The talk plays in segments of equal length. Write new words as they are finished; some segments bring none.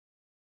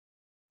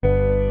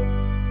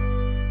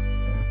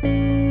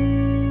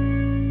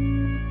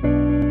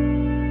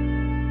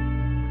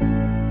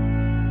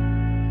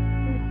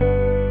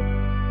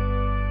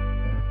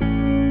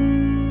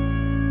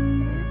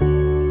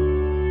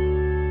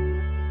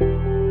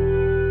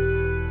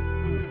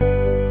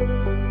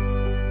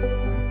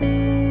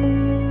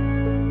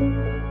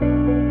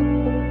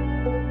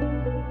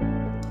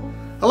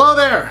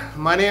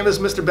My name is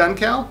Mr.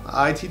 Bencal.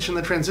 I teach in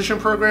the transition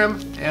program,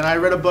 and I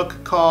read a book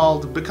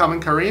called Becoming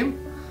Kareem,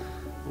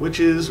 which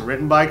is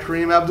written by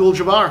Kareem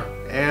Abdul-Jabbar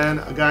and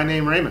a guy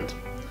named Raymond.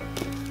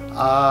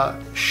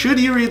 Should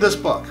you read this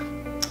book?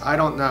 I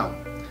don't know.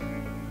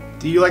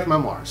 Do you like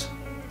memoirs?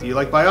 Do you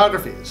like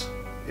biographies?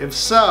 If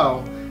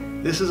so,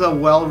 this is a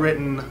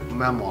well-written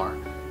memoir.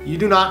 You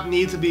do not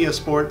need to be a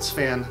sports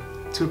fan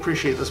to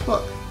appreciate this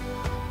book.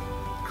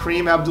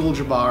 Kareem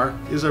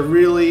Abdul-Jabbar is a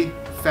really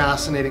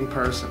fascinating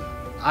person.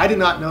 I did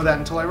not know that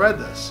until I read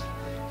this.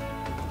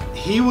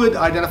 He would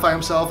identify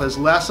himself as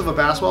less of a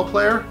basketball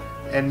player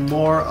and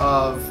more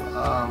of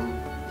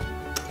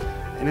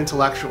an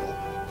intellectual.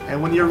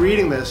 And when you're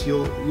reading this,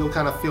 you'll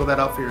kind of feel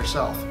that out for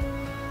yourself.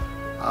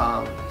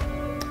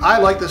 I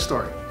like this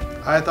story.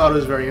 I thought it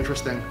was very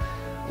interesting.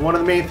 One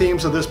of the main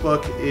themes of this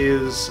book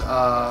is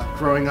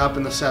growing up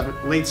in the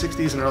late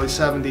 60s and early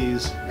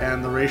 70s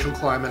and the racial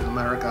climate in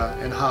America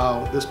and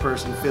how this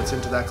person fits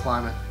into that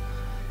climate.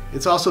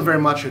 It's also very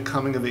much a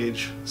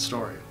coming-of-age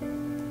story.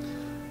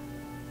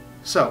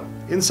 So,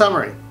 in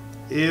summary,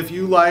 if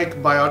you like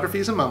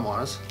biographies and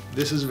memoirs,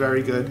 this is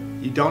very good.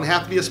 You don't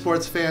have to be a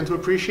sports fan to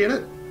appreciate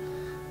it,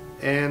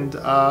 and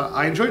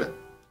I enjoyed it.